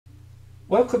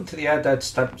Welcome to the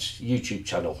Ourdadsstamps YouTube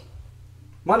channel.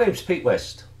 My name's Pete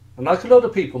West, and like a lot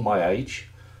of people my age,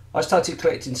 I started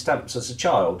collecting stamps as a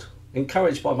child,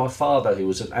 encouraged by my father who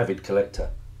was an avid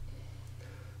collector.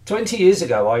 20 years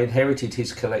ago I inherited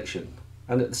his collection,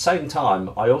 and at the same time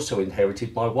I also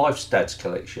inherited my wife's dad's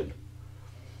collection.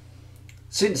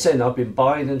 Since then I've been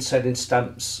buying and selling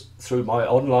stamps through my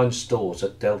online stores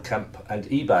at Delcamp and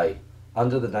eBay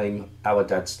under the name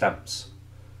Ourdadsstamps.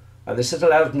 And this has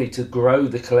allowed me to grow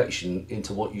the collection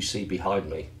into what you see behind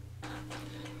me.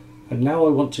 And now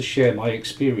I want to share my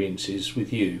experiences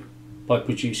with you by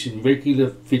producing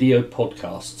regular video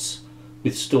podcasts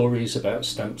with stories about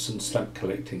stamps and stamp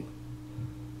collecting.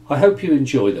 I hope you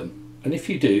enjoy them, and if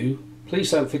you do,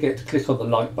 please don't forget to click on the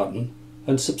like button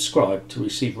and subscribe to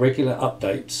receive regular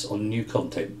updates on new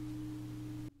content.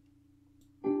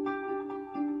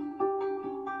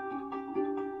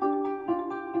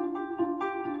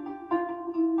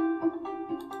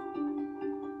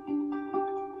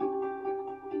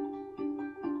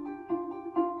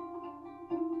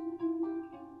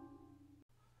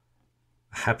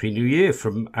 Happy New Year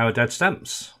from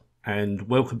Ourdadsstamps, and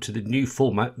welcome to the new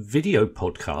format video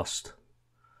podcast.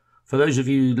 For those of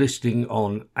you listening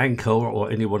on Anchor or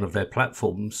any one of their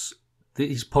platforms,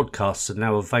 these podcasts are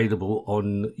now available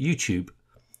on YouTube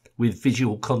with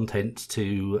visual content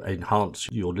to enhance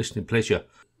your listening pleasure.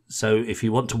 So if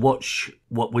you want to watch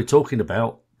what we're talking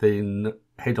about, then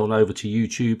head on over to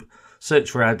YouTube,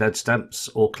 search for Ourdadsstamps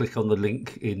or click on the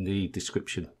link in the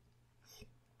description.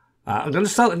 I'm going to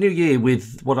start the new year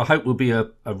with what I hope will be a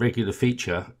regular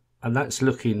feature, and that's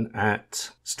looking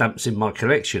at stamps in my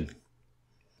collection.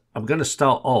 I'm going to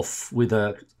start off with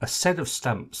a set of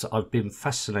stamps that I've been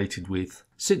fascinated with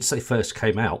since they first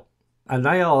came out, and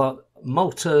they are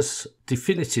Malta's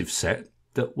definitive set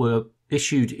that were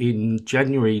issued in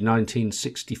January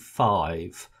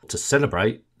 1965 to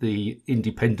celebrate the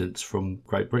independence from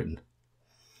Great Britain.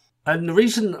 And the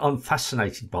reason I'm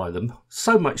fascinated by them,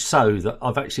 so much so that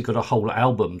I've actually got a whole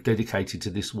album dedicated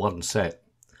to this one set,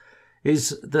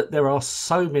 is that there are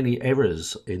so many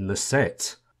errors in the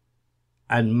set,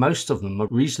 and most of them are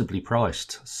reasonably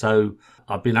priced. So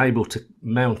I've been able to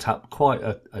mount up quite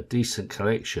a decent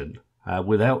collection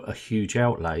without a huge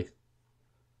outlay.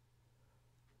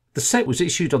 The set was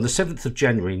issued on the 7th of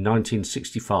January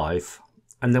 1965,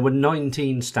 and there were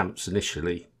 19 stamps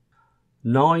initially.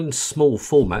 9 small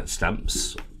format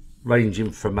stamps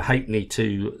ranging from a halfpenny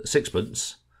to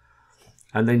sixpence,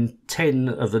 and then 10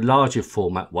 of the larger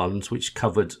format ones which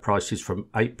covered prices from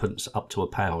 8p up to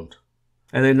 £1.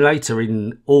 And then later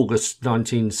in August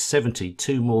 1970,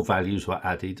 2 more values were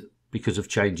added because of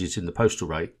changes in the postal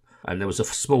rate, and there was a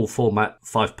small format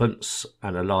 5p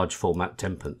and a large format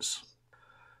 10p.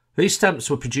 These stamps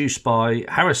were produced by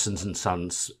Harrison's and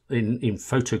Sons in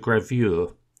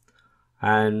photogravure.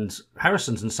 And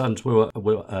Harrison's and Sons were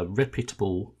a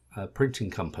reputable printing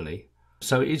company.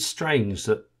 So it's strange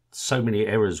that so many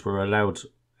errors were allowed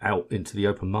out into the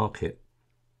open market.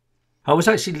 I was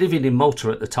actually living in Malta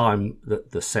at the time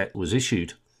that the set was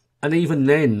issued. And even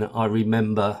then, I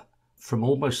remember from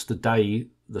almost the day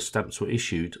the stamps were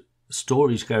issued,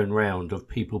 stories going round of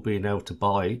people being able to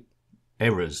buy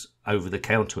errors over the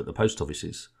counter at the post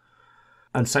offices.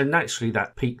 And so naturally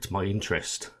that piqued my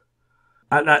interest.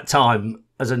 At that time,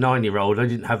 as a 9-year-old, I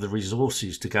didn't have the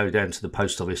resources to go down to the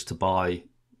post office to buy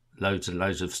loads and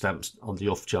loads of stamps on the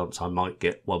off chance I might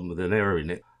get one with an error in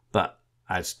it. But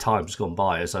as time's gone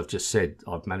by, as I've just said,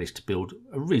 I've managed to build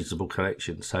a reasonable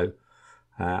collection. So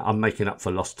I'm making up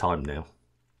for lost time now.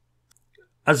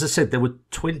 As I said, there were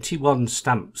 21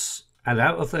 stamps. And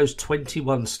out of those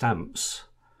 21 stamps,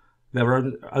 there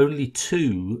were only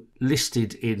 2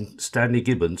 listed in Stanley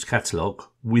Gibbons' catalogue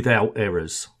without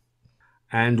errors.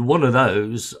 And one of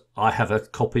those, I have a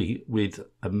copy with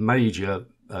a major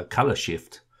colour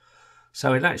shift.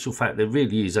 So in actual fact, there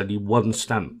really is only 1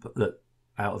 stamp that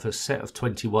out of a set of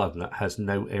 21 that has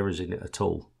no errors in it at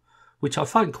all, which I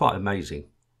find quite amazing.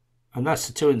 And that's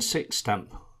the 2 and 6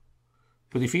 stamp.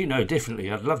 But if you know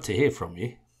differently, I'd love to hear from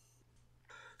you.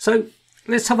 So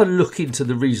let's have a look into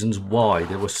the reasons why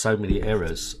there were so many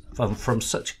errors from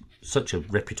such a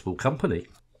reputable company.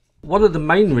 One of the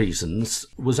main reasons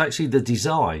was actually the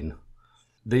design.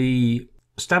 The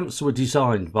stamps were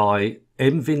designed by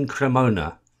Emvin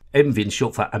Cremona. Emvin,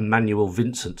 short for Emmanuel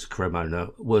Vincent Cremona,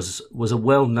 was a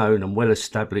well-known and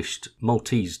well-established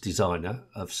Maltese designer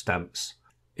of stamps.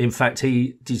 In fact,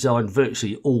 he designed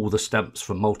virtually all the stamps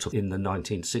from Malta in the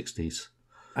 1960s.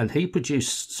 And he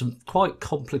produced some quite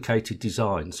complicated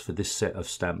designs for this set of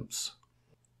stamps,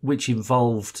 which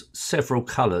involved several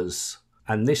colours,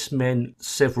 and this meant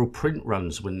several print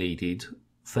runs were needed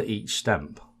for each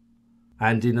stamp.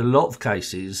 And in a lot of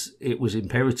cases, it was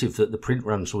imperative that the print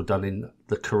runs were done in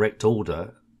the correct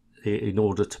order in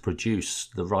order to produce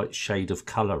the right shade of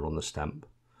colour on the stamp.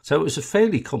 So it was a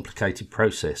fairly complicated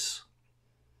process.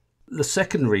 The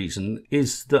second reason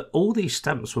is that all these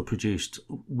stamps were produced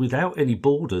without any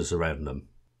borders around them.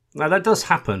 Now that does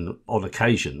happen on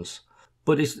occasions,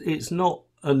 but it's not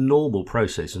a normal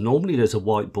process. Normally there's a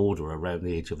white border around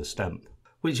the edge of a stamp,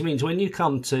 which means when you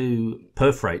come to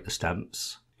perforate the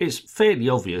stamps, it's fairly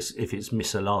obvious if it's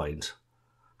misaligned.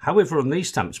 However, on these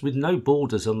stamps with no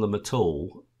borders on them at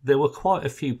all, there were quite a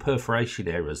few perforation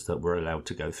errors that were allowed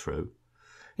to go through.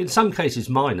 In some cases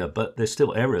minor, but they're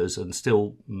still errors and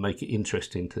still make it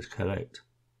interesting to collect.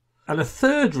 And a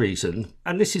third reason,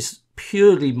 and this is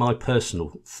purely my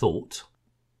personal thought,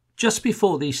 just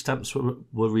before these stamps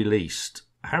were released,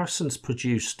 Harrison's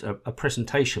produced a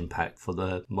presentation pack for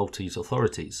the Maltese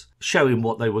authorities, showing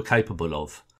what they were capable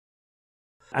of.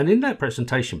 And in that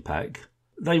presentation pack,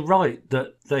 they write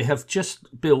that they have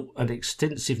just built an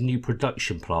extensive new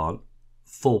production plant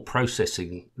for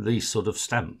processing these sort of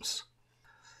stamps.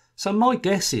 So my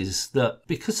guess is that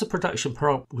because the production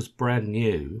plant was brand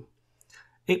new,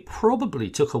 it probably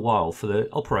took a while for the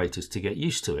operators to get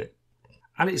used to it.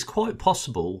 And it's quite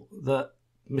possible that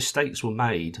mistakes were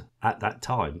made at that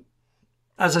time.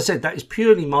 As I said, that is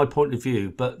purely my point of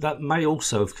view, but that may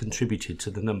also have contributed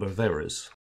to the number of errors.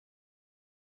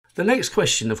 The next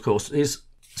question, of course, is,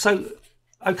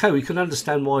 okay, we can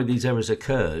understand why these errors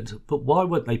occurred, but why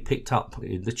weren't they picked up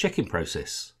in the checking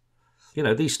process? You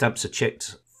know, these stamps are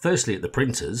checked firstly at the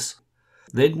printers,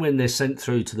 then when they're sent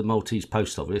through to the Maltese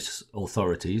Post Office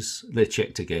authorities, they're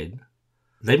checked again.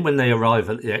 Then when they arrive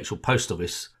at the actual post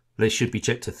office, they should be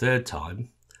checked a third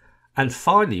time. And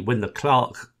finally, when the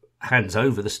clerk hands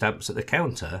over the stamps at the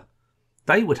counter,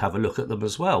 they would have a look at them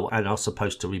as well and are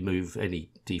supposed to remove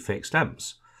any defect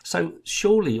stamps. So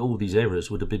surely all these errors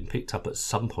would have been picked up at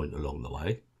some point along the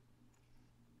way.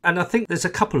 And I think there's a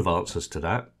couple of answers to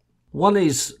that. One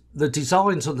is the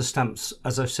designs on the stamps,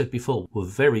 as I've said before, were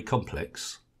very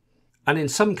complex. And in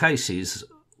some cases,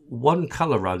 one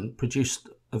colour run produced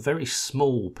a very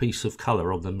small piece of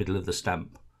colour on the middle of the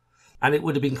stamp. And it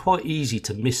would have been quite easy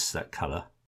to miss that colour.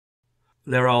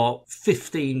 There are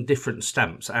 15 different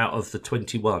stamps out of the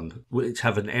 21 which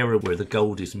have an error where the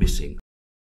gold is missing.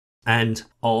 And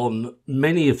on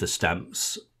many of the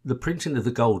stamps, the printing of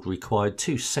the gold required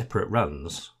two separate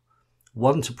runs.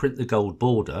 One to print the gold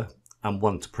border and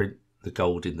one to print the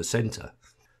gold in the centre.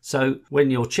 So when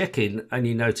you're checking and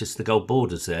you notice the gold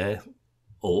border's there,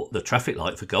 or the traffic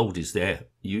light for gold is there,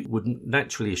 you wouldn't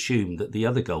naturally assume that the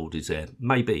other gold is there.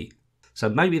 Maybe. So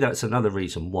maybe that's another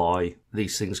reason why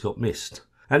these things got missed.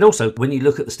 And also, when you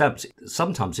look at the stamps,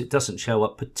 sometimes it doesn't show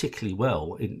up particularly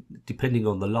well, depending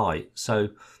on the light. So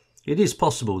it is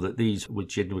possible that these were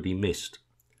genuinely missed.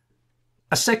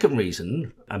 A second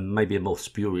reason, and maybe a more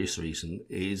spurious reason,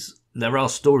 is there are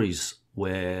stories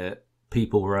where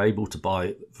people were able to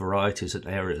buy varieties and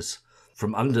errors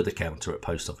from under the counter at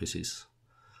post offices.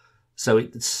 So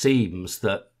it seems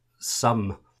that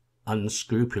some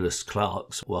unscrupulous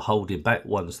clerks were holding back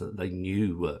ones that they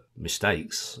knew were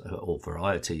mistakes or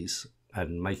varieties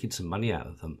and making some money out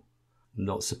of them.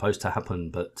 Not supposed to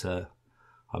happen, but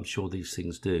I'm sure these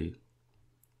things do.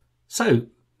 So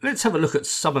let's have a look at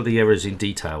some of the errors in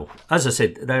detail. As I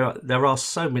said, there are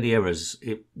so many errors,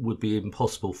 it would be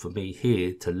impossible for me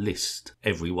here to list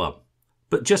every one.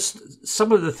 But just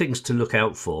some of the things to look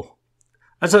out for.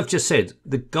 As I've just said,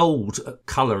 the gold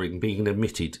colouring being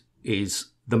omitted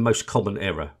is the most common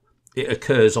error. It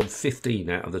occurs on 15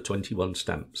 out of the 21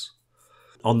 stamps.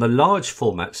 On the large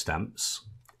format stamps,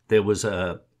 there was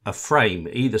a frame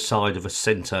either side of a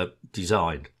centre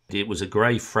design. It was a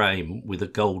grey frame with a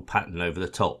gold pattern over the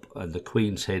top and the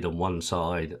Queen's head on one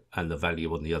side and the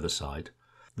value on the other side.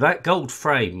 That gold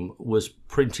frame was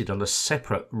printed on a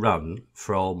separate run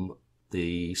from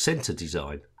the centre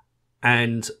design.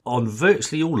 And on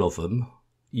virtually all of them,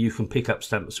 you can pick up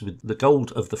stamps with the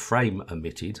gold of the frame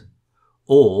omitted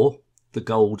or the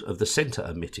gold of the centre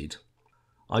omitted.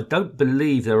 I don't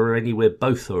believe there are any where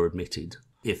both are omitted.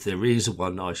 If there is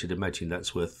one, I should imagine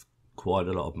that's worth quite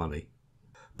a lot of money.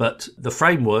 But the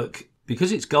framework,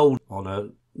 because it's gold on a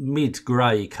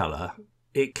mid-grey colour,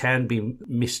 it can be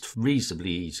missed reasonably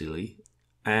easily.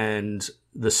 And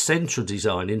the central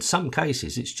design, in some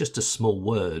cases, it's just a small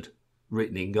word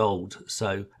written in gold.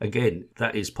 So again,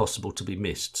 that is possible to be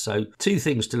missed. So two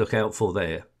things to look out for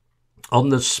there. On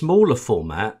the smaller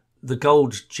format, the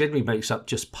gold generally makes up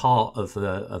just part of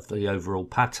the overall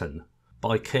pattern.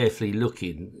 By carefully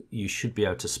looking, you should be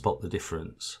able to spot the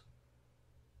difference.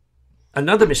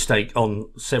 Another mistake on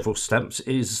several stamps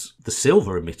is the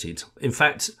silver omitted. In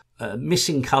fact,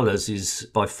 missing colours is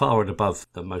by far and above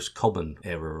the most common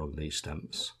error on these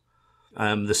stamps.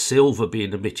 The silver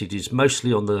being omitted is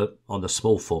mostly on the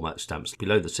small format stamps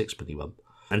below the sixpenny one,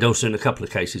 and also in a couple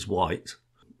of cases white.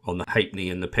 On the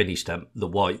halfpenny and the penny stamp, the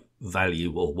white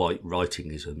value or white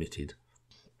writing is omitted.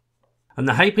 And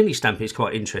the halfpenny stamp is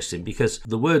quite interesting because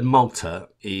the word Malta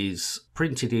is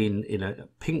printed in a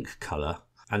pink colour,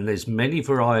 and there's many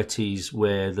varieties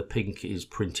where the pink is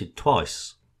printed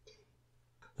twice.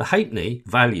 The halfpenny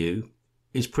value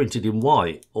is printed in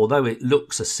white, although it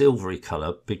looks a silvery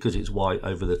colour because it's white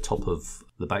over the top of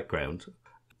the background.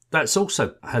 That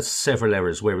also has several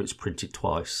errors where it's printed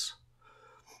twice.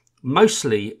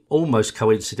 Mostly almost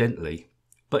coincidentally,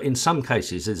 but in some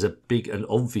cases there's a big and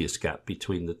obvious gap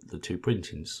between the two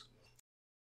printings.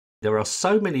 There are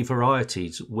so many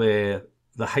varieties where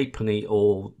the halfpenny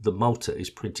or the Malta is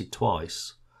printed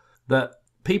twice that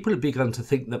people have begun to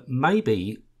think that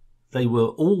maybe they were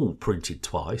all printed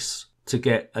twice to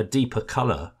get a deeper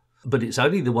colour, but it's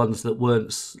only the ones that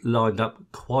weren't lined up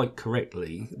quite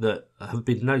correctly that have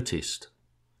been noticed.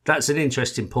 That's an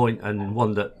interesting point and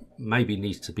one that maybe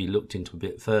needs to be looked into a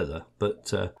bit further,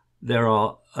 but there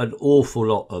are an awful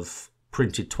lot of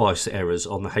printed twice errors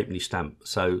on the halfpenny stamp,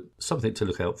 so something to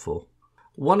look out for.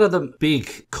 One other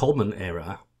big common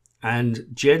error, and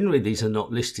generally these are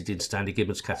not listed in Stanley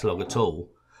Gibbons' catalogue at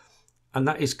all, and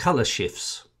that is colour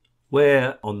shifts,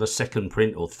 where on the second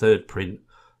print or third print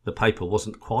the paper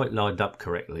wasn't quite lined up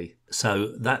correctly,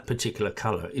 so that particular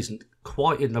colour isn't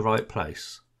quite in the right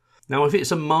place. Now, if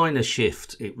it's a minor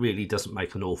shift, it really doesn't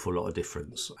make an awful lot of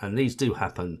difference, and these do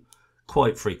happen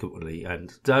quite frequently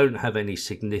and don't have any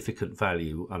significant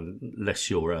value unless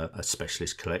you're a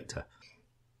specialist collector.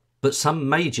 But some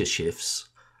major shifts,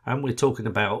 and we're talking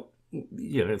about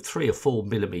 3 or 4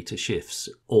 millimetre shifts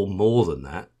or more than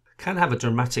that, can have a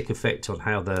dramatic effect on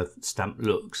how the stamp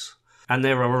looks. And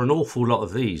there are an awful lot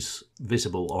of these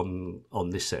visible on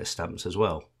this set of stamps as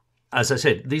well. As I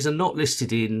said, these are not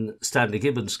listed in Stanley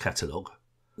Gibbons' catalogue,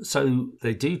 so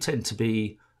they do tend to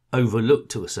be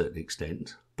overlooked to a certain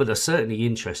extent, but are certainly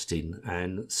interesting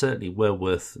and certainly well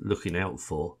worth looking out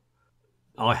for.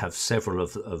 I have several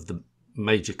of the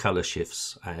major colour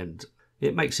shifts, and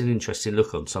it makes an interesting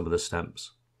look on some of the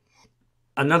stamps.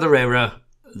 Another error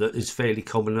that is fairly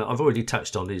common, that I've already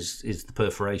touched on, is the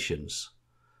perforations.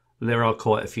 There are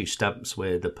quite a few stamps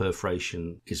where the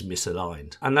perforation is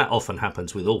misaligned, and that often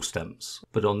happens with all stamps,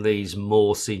 but on these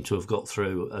more seem to have got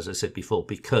through, as I said before,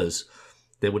 because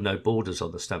there were no borders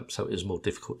on the stamp, so it was more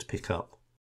difficult to pick up.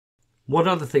 One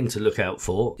other thing to look out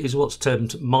for is what's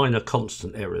termed minor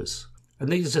constant errors, and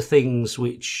these are things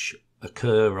which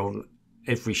occur on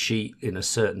every sheet in a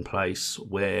certain place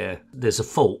where there's a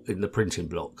fault in the printing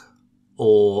block,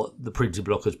 or the printing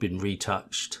block has been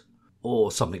retouched,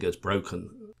 or something has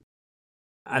broken.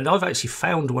 And I've actually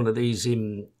found one of these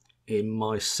in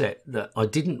my set that I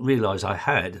didn't realise I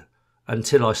had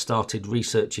until I started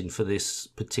researching for this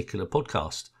particular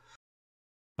podcast.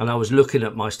 And I was looking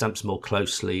at my stamps more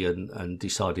closely and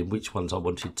deciding which ones I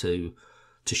wanted to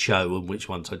show and which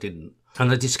ones I didn't.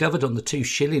 And I discovered on the 2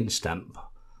 shilling stamp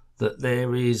that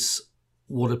there is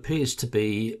what appears to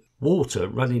be water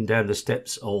running down the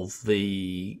steps of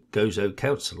the Gozo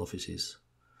council offices.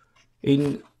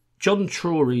 In John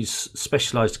Trury's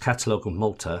specialised catalogue of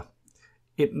Malta,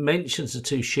 it mentions the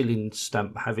 2 shilling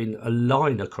stamp having a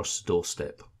line across the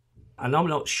doorstep. And I'm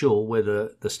not sure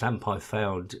whether the stamp I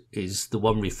found is the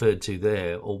one referred to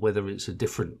there or whether it's a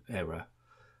different error.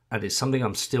 And it's something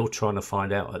I'm still trying to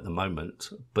find out at the moment.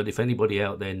 But if anybody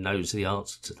out there knows the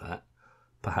answer to that,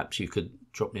 perhaps you could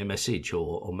drop me a message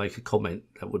or make a comment.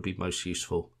 That would be most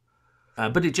useful.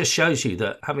 But it just shows you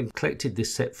that having collected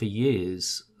this set for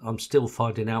years, I'm still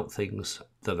finding out things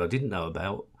that I didn't know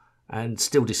about and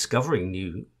still discovering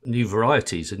new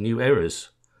varieties and new errors.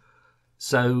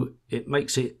 So it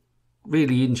makes it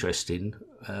really interesting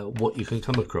what you can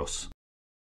come across.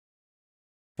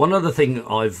 One other thing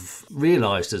I've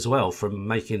realised as well from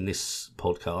making this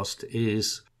podcast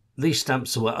is these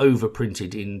stamps were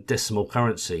overprinted in decimal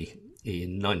currency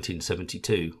in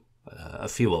 1972. A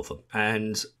few of them,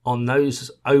 and on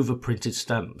those overprinted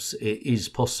stamps it is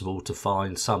possible to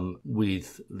find some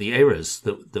with the errors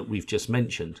that we've just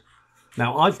mentioned.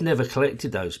 Now, I've never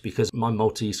collected those because my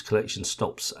Maltese collection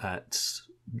stops at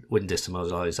when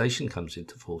decimalisation comes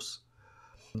into force,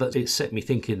 but it set me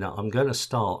thinking that I'm going to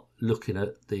start looking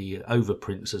at the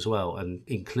overprints as well and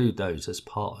include those as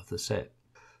part of the set.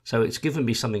 So it's given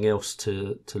me something else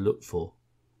to look for.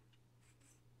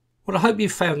 Well, I hope you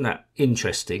found that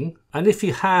interesting, and if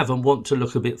you have and want to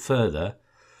look a bit further,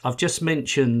 I've just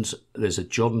mentioned there's a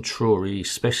John Trury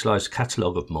specialised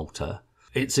catalogue of Malta.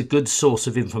 It's a good source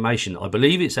of information. I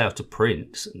believe it's out of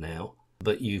print now,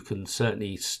 but you can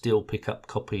certainly still pick up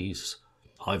copies.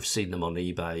 I've seen them on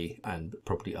eBay and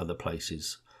probably other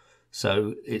places.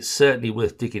 So it's certainly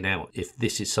worth digging out if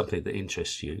this is something that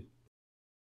interests you.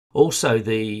 Also,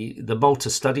 the Malta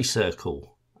Study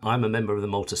Circle. I'm a member of the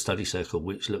Malta Study Circle,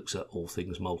 which looks at all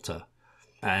things Malta.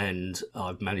 And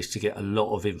I've managed to get a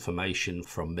lot of information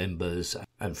from members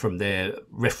and from their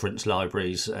reference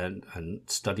libraries and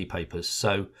study papers.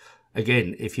 So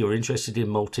again, if you're interested in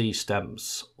Maltese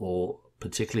stamps or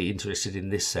particularly interested in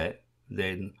this set,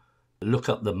 then look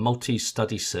up the Maltese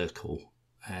Study Circle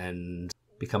and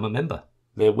become a member.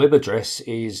 Their web address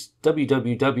is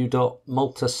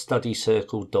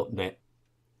www.maltastudycircle.net.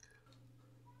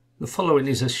 The following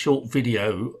is a short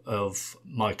video of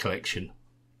my collection.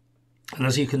 And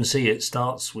as you can see, it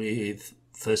starts with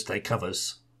first day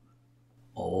covers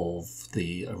of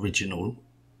the original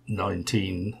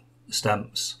 19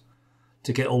 stamps.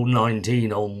 To get all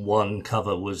 19 on one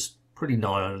cover was pretty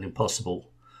nigh on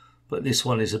impossible, but this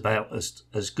one is about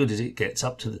as good as it gets,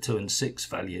 up to the 2 and 6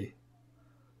 value,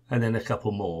 and then a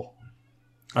couple more.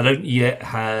 I don't yet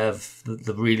have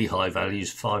the really high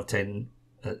values, 5, 10,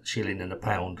 a shilling and a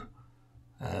pound,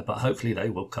 but hopefully they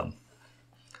will come.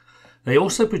 They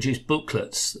also produced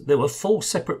booklets. There were 4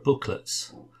 separate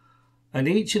booklets, and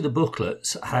each of the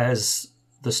booklets has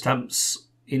the stamps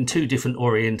in 2 different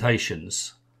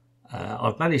orientations.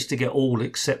 I've managed to get all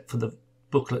except for the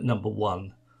booklet number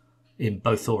 1 in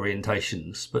both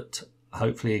orientations, but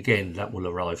hopefully again that will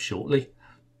arrive shortly.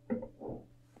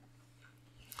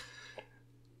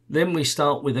 Then we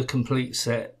start with a complete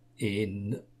set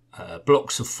in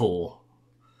blocks of 4.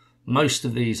 Most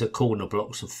of these are corner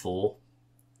blocks of 4.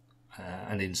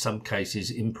 And in some cases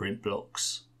imprint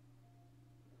blocks.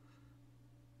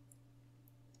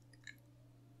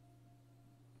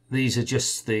 These are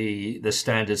just the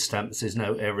standard stamps. There's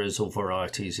no errors or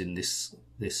varieties in this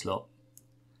lot,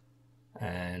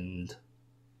 and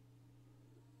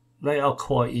they are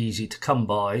quite easy to come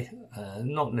by.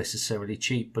 Not necessarily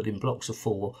cheap, but in blocks of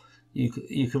 4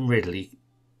 you can readily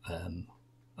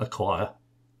acquire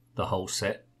the whole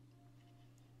set.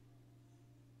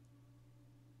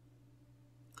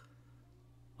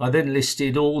 I then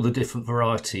listed all the different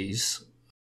varieties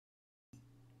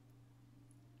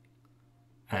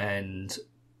and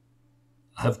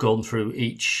have gone through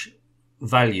each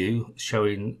value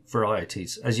showing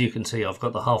varieties. As you can see, I've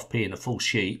got the half P in a full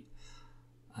sheet,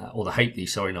 or the halfpenny,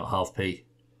 sorry, not half P,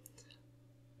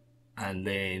 and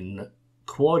then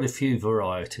quite a few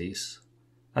varieties.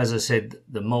 As I said,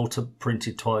 the Malta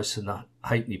printed twice and the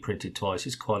halfpenny printed twice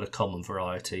is quite a common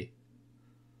variety.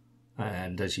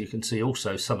 And as you can see,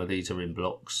 also some of these are in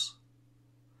blocks.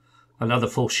 Another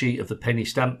full sheet of the penny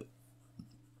stamp,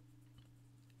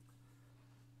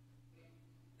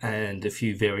 and a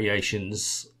few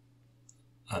variations.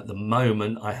 At the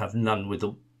moment I have none with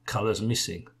the colours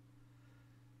missing.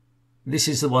 This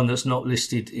is the one that's not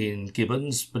listed in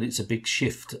Gibbons, but it's a big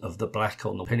shift of the black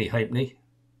on the penny halfpenny.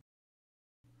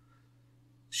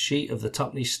 Sheet of the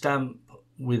twopenny stamp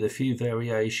with a few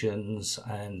variations,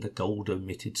 and the gold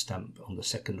omitted stamp on the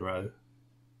second row.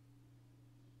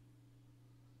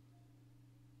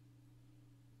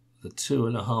 The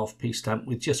 2.5p stamp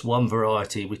with just one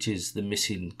variety, which is the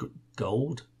missing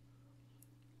gold.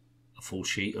 A full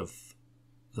sheet of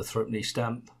the threepenny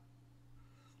stamp.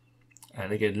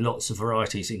 And again, lots of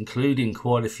varieties, including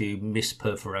quite a few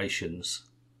misperforations.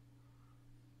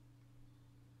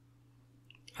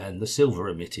 And the silver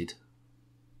omitted.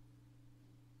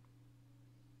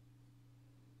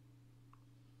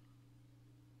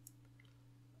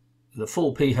 The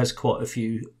 4p has quite a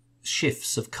few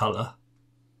shifts of colour,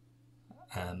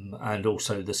 and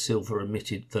also the silver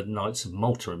omitted, the Knights of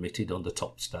Malta omitted on the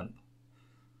top stamp.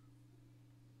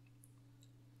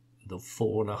 The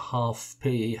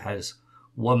 4.5p has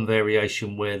one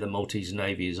variation where the Maltese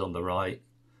Navy is on the right.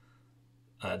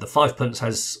 The 5p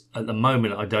has, at the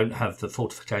moment, I don't have the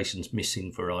fortifications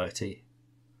missing variety.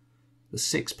 The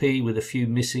 6p with a few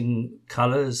missing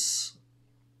colours.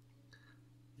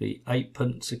 The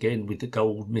 8p again with the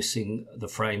gold missing the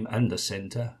frame and the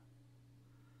centre.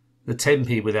 The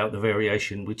 10p without the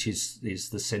variation, which is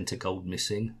the centre gold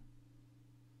missing.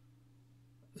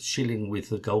 The shilling with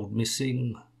the gold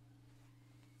missing.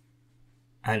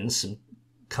 And some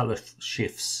colour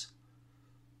shifts.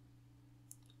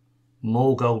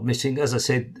 More gold missing. As I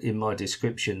said in my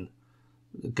description,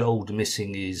 the gold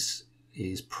missing is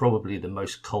probably the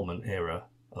most common error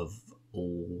of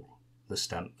all the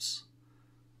stamps.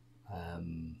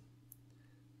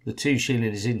 The 2 shilling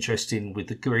is interesting with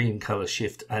the green colour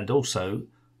shift and also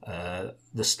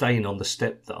the stain on the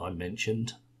step that I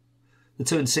mentioned. The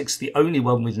 2 and 6, the only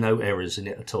one with no errors in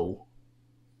it at all.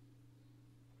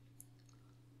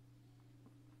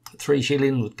 3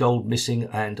 shilling with gold missing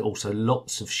and also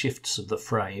lots of shifts of the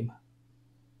frame.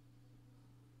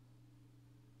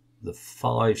 The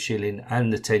 5 shilling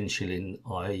and the 10 shilling,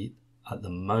 I at the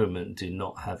moment do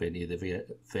not have any of the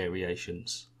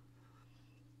variations.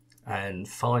 And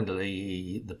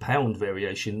finally, the pound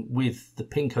variation with the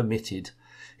pink omitted.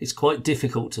 It's quite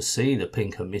difficult to see the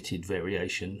pink omitted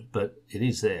variation, but it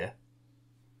is there.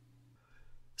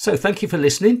 So thank you for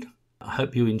listening. I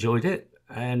hope you enjoyed it,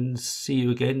 and see you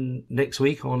again next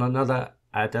week on another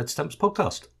Ourdadsstamps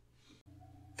podcast.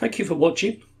 Thank you for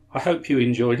watching. I hope you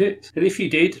enjoyed it. And if you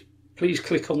did, please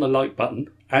click on the like button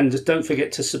and don't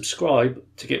forget to subscribe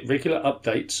to get regular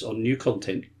updates on new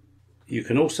content. You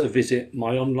can also visit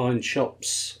my online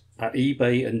shops at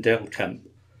eBay and Delcamp,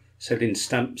 selling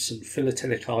stamps and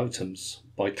philatelic items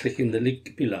by clicking the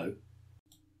link below.